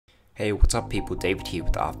Hey, what's up people, David here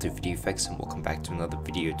with After Video Effects and welcome back to another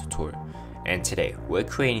video tutorial. And today we're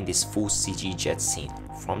creating this full CG jet scene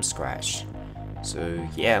from scratch. So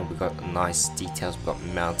yeah, we got nice details, we got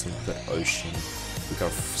mountains, we got ocean, we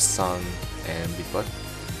got sun, and we've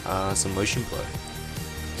got some motion blur.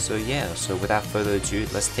 So yeah, so without further ado,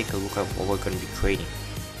 let's take a look at what we're going to be creating.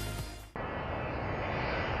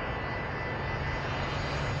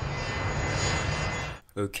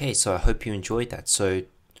 Okay, so I hope you enjoyed that. So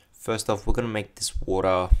first off, we're going to make this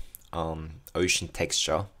water ocean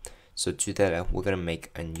texture. So to that, we're going to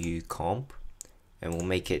make a new comp and we'll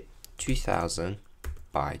make it 2000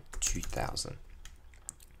 by 2000.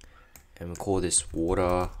 And we'll call this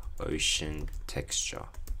water ocean texture.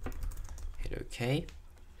 Hit OK.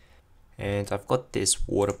 And I've got this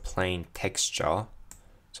water plane texture.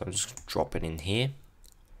 So I'm just going to drop it in here.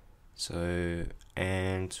 So,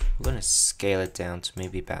 and we're going to scale it down to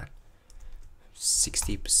maybe about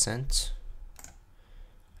 60%.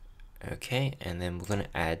 Okay, and then we're going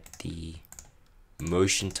to add the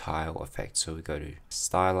motion tile effect. So we go to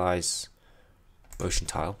stylize motion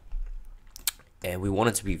tile, and we want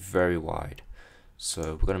it to be very wide. So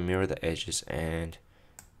we're going to mirror the edges and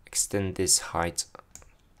extend this height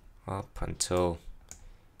up until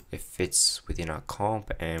it fits within our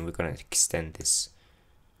comp, and we're going to extend this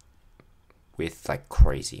width like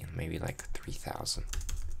crazy, maybe like 3000.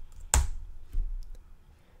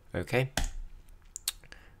 Okay,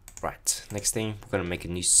 right, next thing, we're going to make a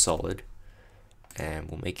new solid and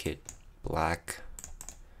we'll make it black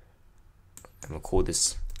and we'll call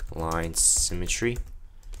this line symmetry.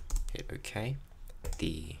 Hit OK.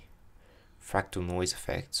 The fractal noise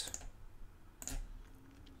effect,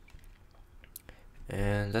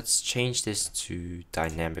 and let's change this to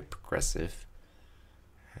dynamic progressive,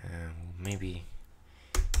 and we'll maybe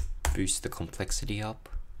boost the complexity up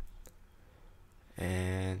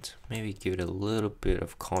and maybe give it a little bit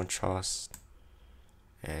of contrast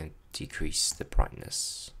and decrease the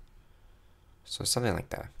brightness, so something like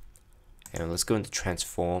that. And let's go into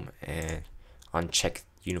transform and uncheck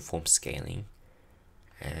uniform scaling,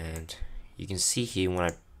 and you can see here when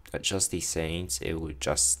I adjust these settings it will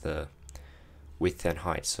adjust the width and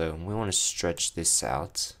height. So we want to stretch this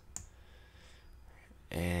out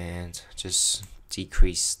and just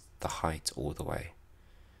decrease the height all the way,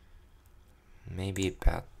 maybe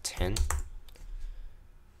about 10,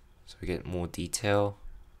 so we get more detail,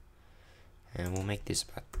 and we'll make this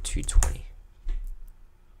about 220.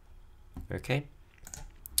 Okay,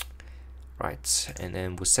 right, and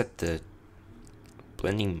then we'll set the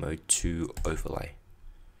blending mode to overlay,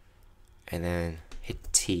 and then hit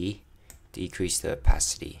T, decrease the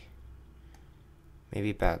opacity, maybe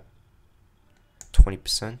about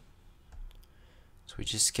 20%, so we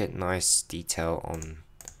just get nice detail on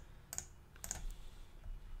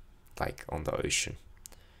like on the ocean.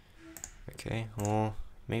 Okay, or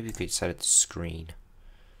maybe we could set it to screen.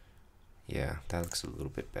 Yeah, that looks a little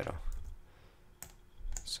bit better.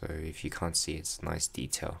 So if you can't see, it's nice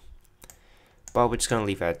detail, but we're just gonna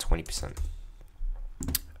leave it at 20%.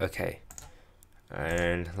 Okay,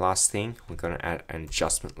 and last thing, we're gonna add an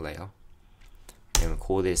adjustment layer, and we'll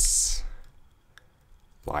call this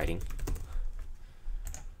lighting,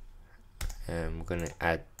 and we're gonna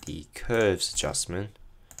add the curves adjustment.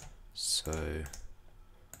 So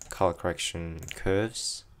color correction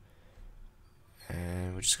curves,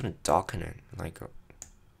 and we're just gonna darken it like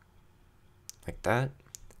that, and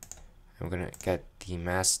we're gonna get the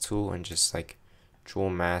mask tool and just like draw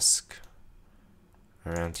mask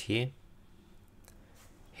around here,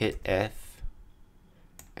 hit F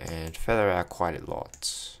and feather out quite a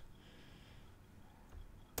lot,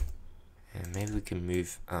 and maybe we can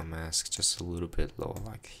move our mask just a little bit lower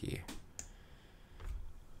like here.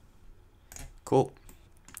 Cool.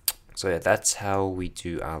 So yeah, that's how we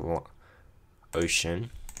do our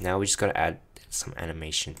ocean. Now we just gotta add some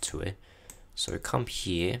animation to it. So come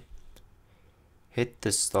here, hit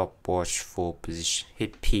the stopwatch for position,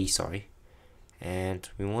 hit P, sorry, and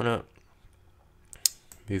we wanna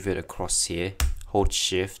move it across here. Hold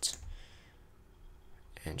Shift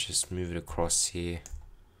and just move it across here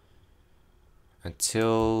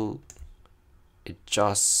until it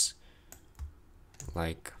just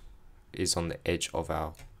like is on the edge of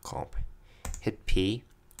our comp. Hit P,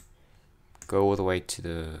 go all the way to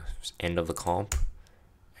the end of the comp,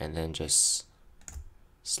 and then just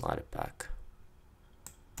slide it back.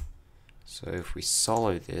 So if we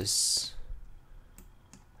solo this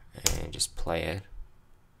and just play it,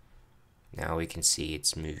 now we can see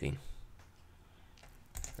it's moving.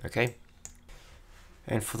 Okay,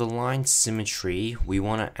 and for the line symmetry, we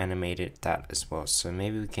want to animate it that as well. So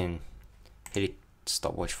maybe we can hit it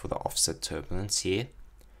stopwatch for the offset turbulence here,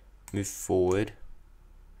 move forward,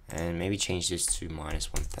 and maybe change this to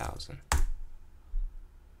 -1000.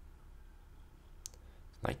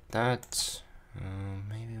 Like that.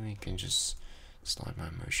 Maybe we can just slide my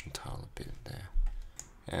motion tile a bit there.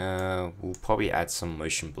 We'll probably add some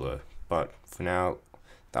motion blur, but for now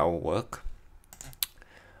that will work.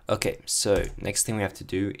 Okay, so next thing we have to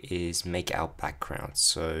do is make our background.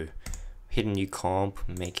 So hit a new comp,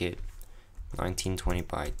 make it 1920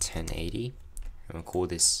 by 1080, and we'll call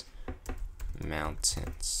this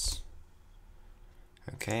mountains.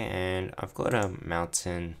 Okay, and I've got a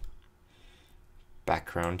mountain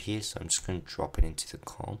background here, so I'm just going to drop it into the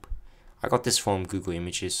comp. I got this from Google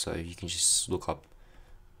Images, so you can just look up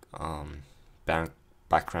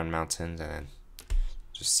background mountains and then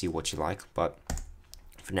just see what you like. But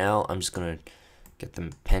for now, I'm just going to get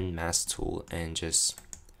the pen mask tool and just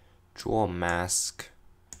draw a mask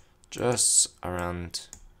just around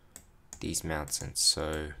these mountains.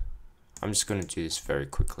 So I'm just going to do this very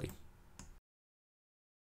quickly.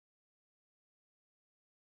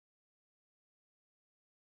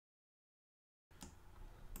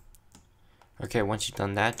 Okay, once you've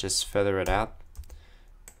done that, just feather it out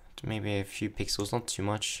to maybe a few pixels, not too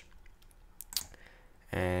much,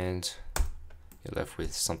 and you're left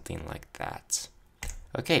with something like that.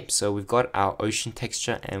 Okay, so we've got our ocean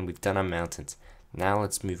texture and we've done our mountains. Now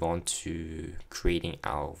let's move on to creating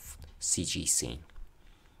our CG scene.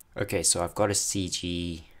 Okay, so I've got a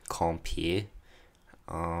CG comp here.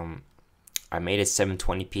 I made it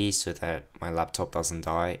 720p so that my laptop doesn't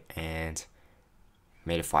die, and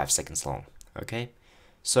made it 5 seconds long. Okay,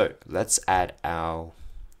 so let's add our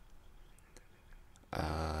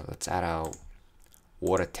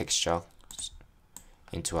water texture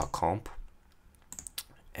into our comp,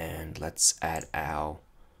 and let's add our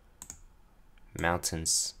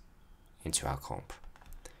mountains into our comp.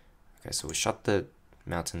 Okay, so we'll shut the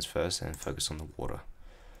mountains first and focus on the water.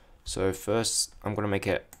 So first I'm going to make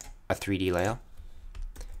it a 3D layer,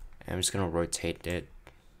 and I'm just going to rotate it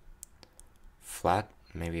flat,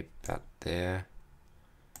 maybe about there.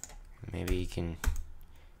 Maybe you can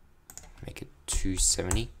make it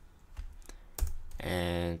 270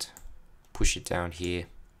 and push it down here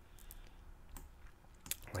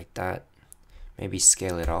like that. Maybe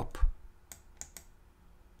scale it up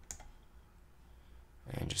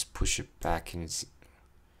and just push it back in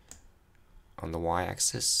on the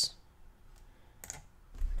y-axis.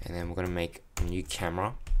 And then we're going to make a new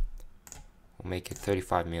camera. We'll make it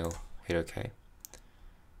 35mm, hit OK.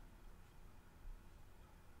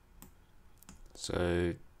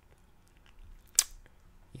 So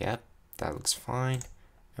yeah, that looks fine.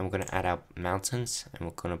 And we're going to add our mountains, and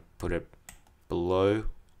we're going to put it below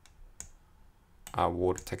our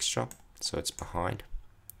water texture, so it's behind,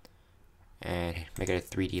 and make it a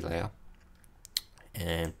 3D layer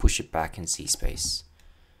and push it back in Z space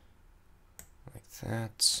like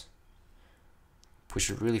that. Push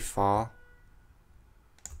it really far,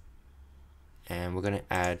 and we're going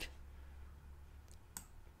to add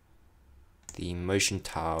the motion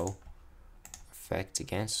tile effect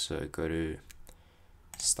again. So go to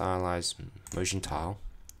stylize motion tile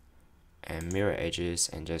and mirror edges,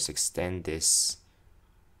 and just extend this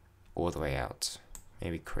all the way out,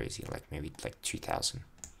 maybe crazy, maybe 2000.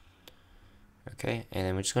 Okay, and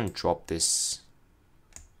then we're just going to drop this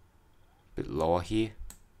a bit lower here,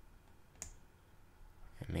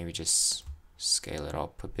 and maybe just scale it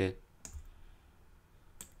up a bit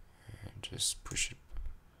and just push it.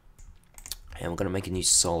 And we're going to make a new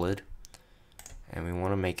solid, and we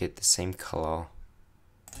want to make it the same color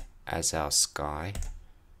as our sky,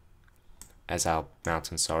 as our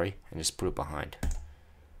mountain, sorry, and just put it behind.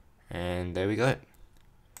 And there we go.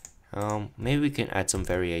 Maybe we can add some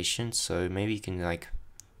variation, so maybe you can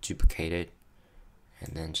duplicate it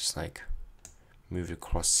and then just move it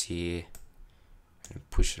across here and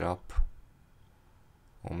push it up,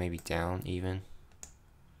 or maybe down even,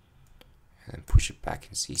 and then push it back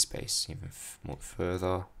in Z space even more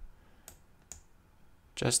further,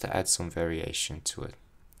 just to add some variation to it.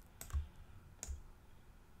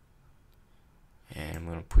 And I'm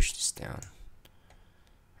going to push this down,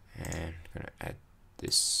 and I'm going to add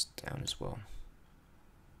this down as well.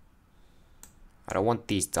 I don't want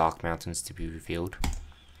these dark mountains to be revealed.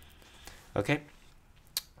 Okay,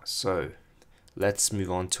 so let's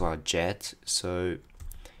move on to our jet. So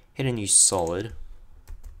hit a new solid,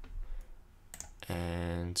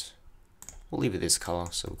 and we'll leave it this color,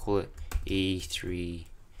 so we'll call it E3D,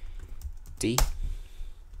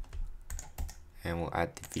 and we'll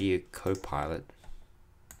add the video copilot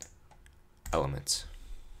element,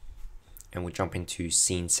 and we'll jump into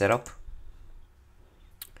scene setup,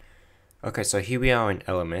 Okay, so here we are in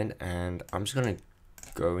Element, and I'm just gonna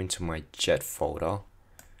go into my Jet folder,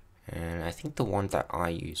 and I think the one that I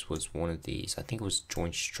used was one of these. I think it was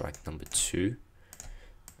Jetstrike number 2.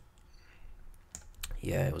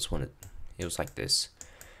 Yeah, it was it was like this.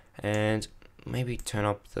 And maybe turn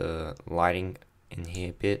up the lighting in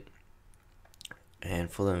here a bit.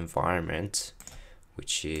 And for the environment,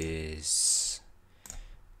 which is,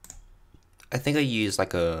 I think I use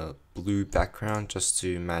like a blue background just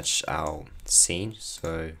to match our scene.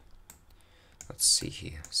 So let's see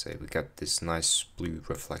here. So we got this nice blue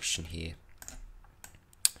reflection here.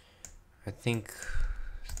 I think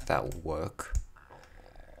that will work.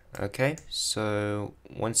 Okay, so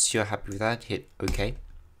once you're happy with that, hit OK.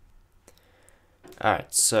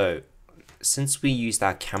 Alright, so since we used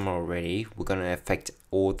our camera already, we're going to affect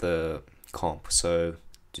all the comp. So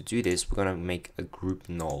to do this, we're going to make a group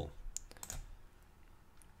null.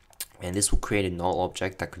 And this will create a null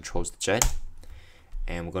object that controls the jet.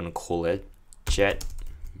 And we're going to call it jet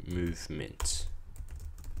movement.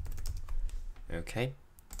 Okay.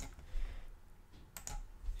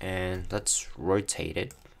 And let's rotate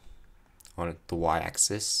it on the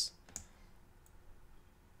y-axis.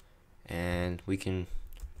 And we can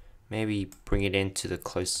maybe bring it into the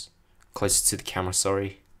closer to the camera,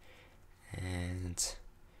 sorry. And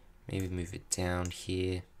maybe move it down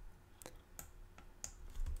here.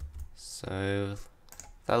 So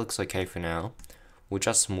that looks okay for now. We'll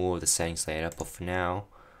adjust more of the settings later, but for now,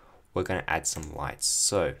 we're gonna add some lights.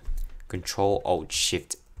 So Control Alt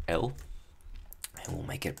Shift L, and we'll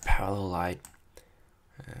make it parallel light.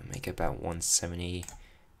 Make it about 170.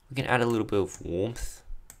 We can add a little bit of warmth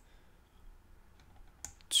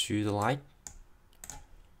to the light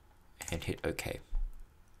and hit OK.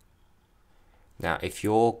 Now, if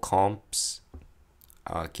your comps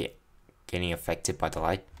are getting affected by the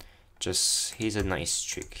light, just here's a nice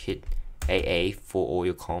trick: hit AA for all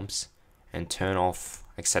your comps and turn off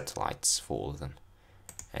accept lights for all of them,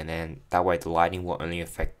 and then that way the lighting will only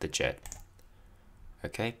affect the jet.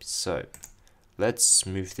 Okay, so let's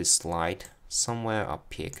move this light somewhere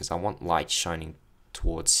up here because I want light shining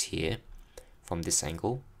towards here from this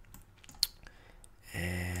angle,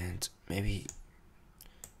 and maybe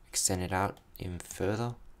extend it out even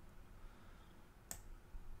further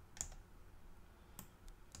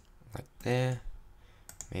like there.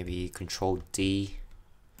 Maybe Control D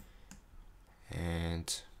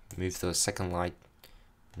and move the second light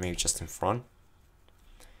maybe just in front,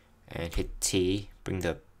 and hit T, bring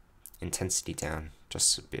the intensity down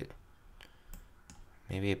just a bit,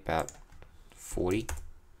 maybe about 40,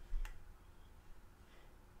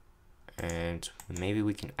 and maybe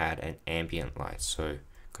we can add an ambient light. So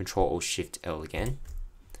Control Alt Shift L again,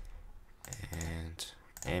 and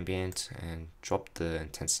ambient, and drop the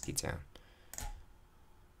intensity down,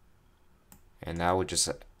 and that will just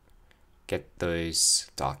get those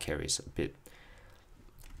dark areas a bit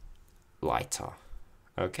lighter.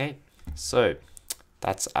 Okay, so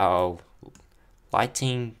that's our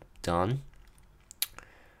lighting done.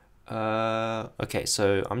 Okay,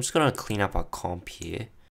 so I'm just gonna clean up our comp here.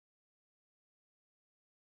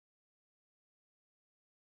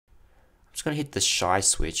 I'm just gonna hit the shy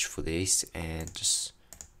switch for this and just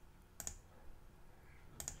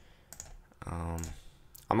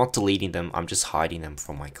I'm not deleting them, I'm just hiding them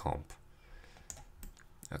from my comp.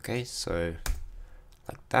 Okay, so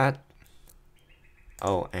like that.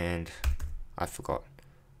 Oh, and I forgot,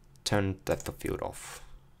 turn depth of field off.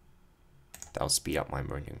 That'll speed up my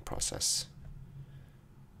rendering process.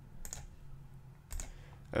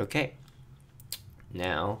 Okay,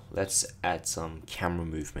 now let's add some camera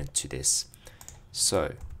movement to this.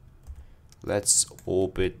 So let's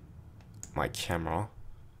orbit my camera.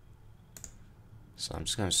 So I'm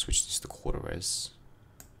just going to switch this to quarter res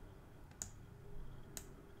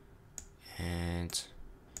and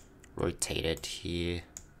rotate it here,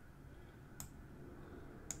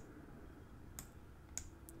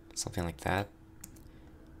 something like that.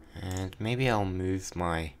 And maybe I'll move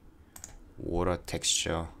my water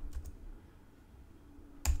texture,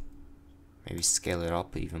 maybe scale it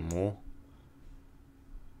up even more,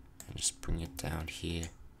 and just bring it down here,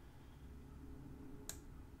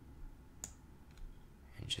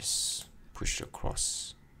 and just push it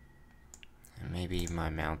across, and maybe my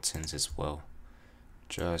mountains as well,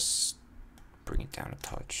 just bring it down a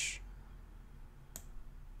touch.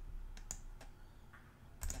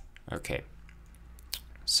 Okay,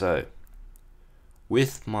 so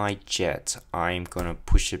with my jet, I'm gonna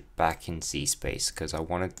push it back in Z space because I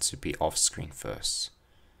want it to be off screen first.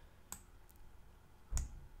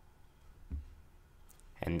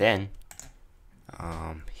 And then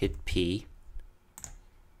hit P,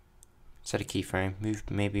 set a keyframe,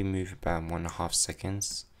 maybe move about 1.5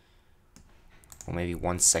 seconds, or maybe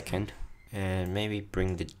 1 second, and maybe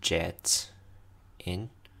bring the jet in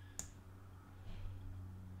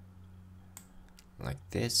like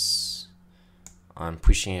this. I'm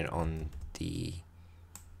pushing it on the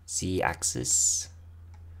z-axis,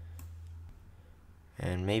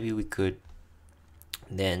 and maybe we could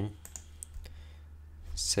then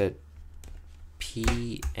set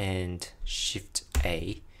P and Shift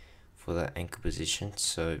A for the anchor position.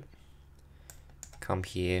 So come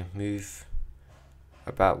here, move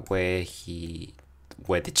about where the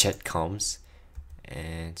jet comes,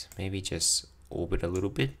 and maybe just orbit a little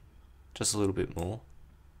bit, just a little bit more,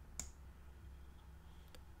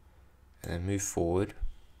 and then move forward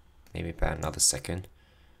maybe about another second,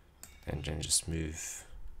 and then just move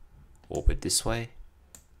orbit this way,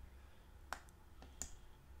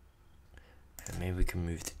 and maybe we can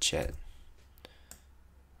move the jet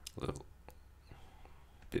a little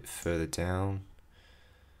bit further down,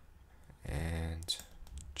 and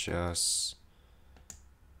just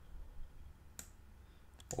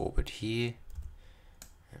orbit here,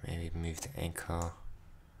 and maybe move the anchor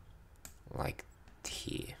like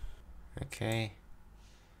here. Okay,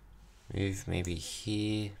 move maybe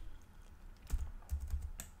here,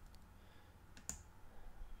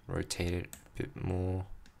 rotate it a bit more,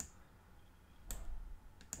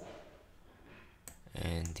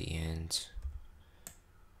 and the end,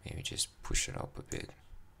 maybe just push it up a bit,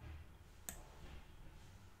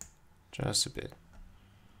 just a bit.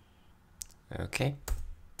 Okay,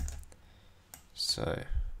 so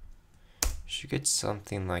should get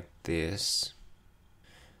something like this.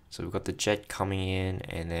 So we've got the jet coming in,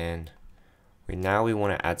 and then we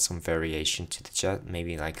want to add some variation to the jet,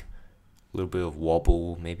 maybe like a little bit of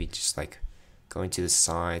wobble, maybe just like going to the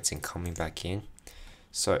sides and coming back in.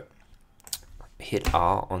 So hit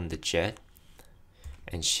R on the jet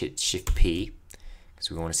and hit Shift P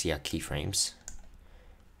because we want to see our keyframes,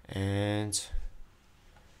 and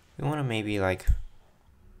we want to maybe like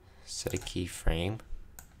set a keyframe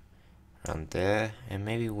around there, and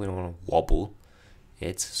maybe we don't want to wobble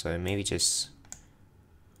it, so maybe just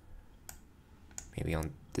maybe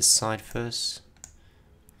on this side first,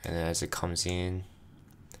 and then as it comes in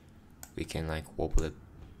we can like wobble it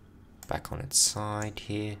back on its side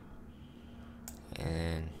here,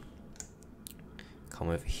 and come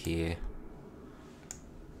over here,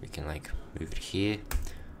 we can like move it here,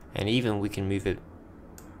 and even we can move it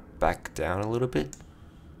back down a little bit,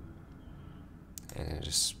 and then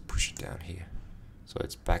just push it down here so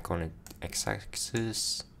it's back on its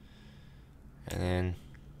x-axis, and then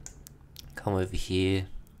come over here,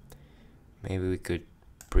 maybe we could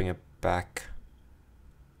bring it back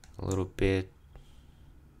a little bit,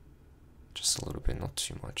 just a little bit, not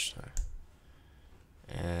too much though,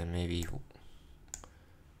 and maybe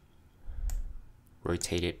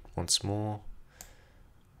rotate it once more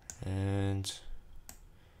and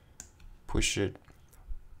push it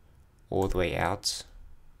all the way out,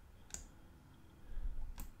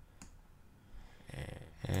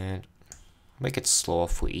 and make it slower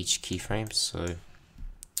for each keyframe. So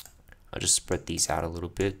I'll just spread these out a little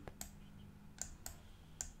bit,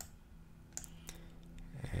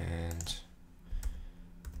 and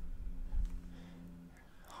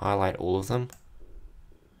highlight all of them,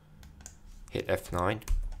 hit F9,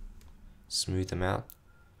 smooth them out.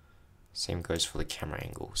 Same goes for the camera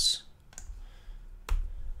angles.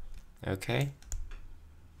 Okay.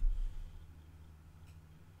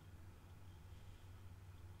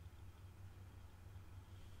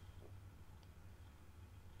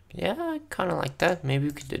 Yeah, I kind of like that. Maybe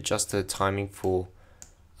we could adjust the timing for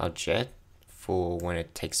our jet for when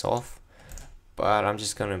it takes off, but I'm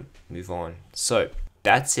just gonna move on. So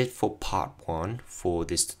that's it for part 1 for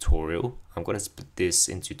this tutorial. I'm gonna split this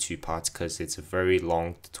into 2 parts because it's a very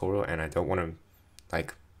long tutorial and I don't want to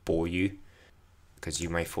like bore you because you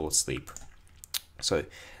may fall asleep. So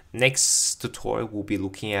next tutorial we'll be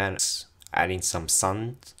looking at adding some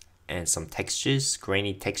sun and some textures,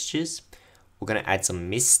 grainy textures. We're gonna add some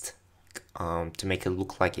mist to make it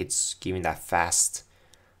look like it's giving that fast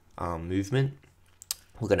movement.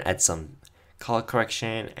 We're gonna add some color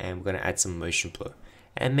correction, and we're gonna add some motion blur,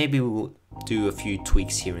 and maybe we'll do a few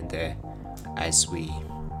tweaks here and there as we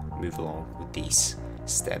move along with these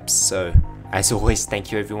steps. So as always,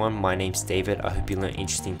 thank you everyone. My name's David. I hope you learned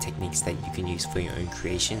interesting techniques that you can use for your own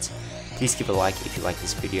creations. Please give a like if you like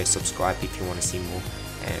this video, subscribe if you want to see more,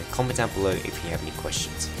 and comment down below if you have any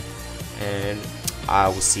questions. And I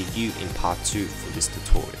will see you in part 2 for this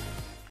tutorial.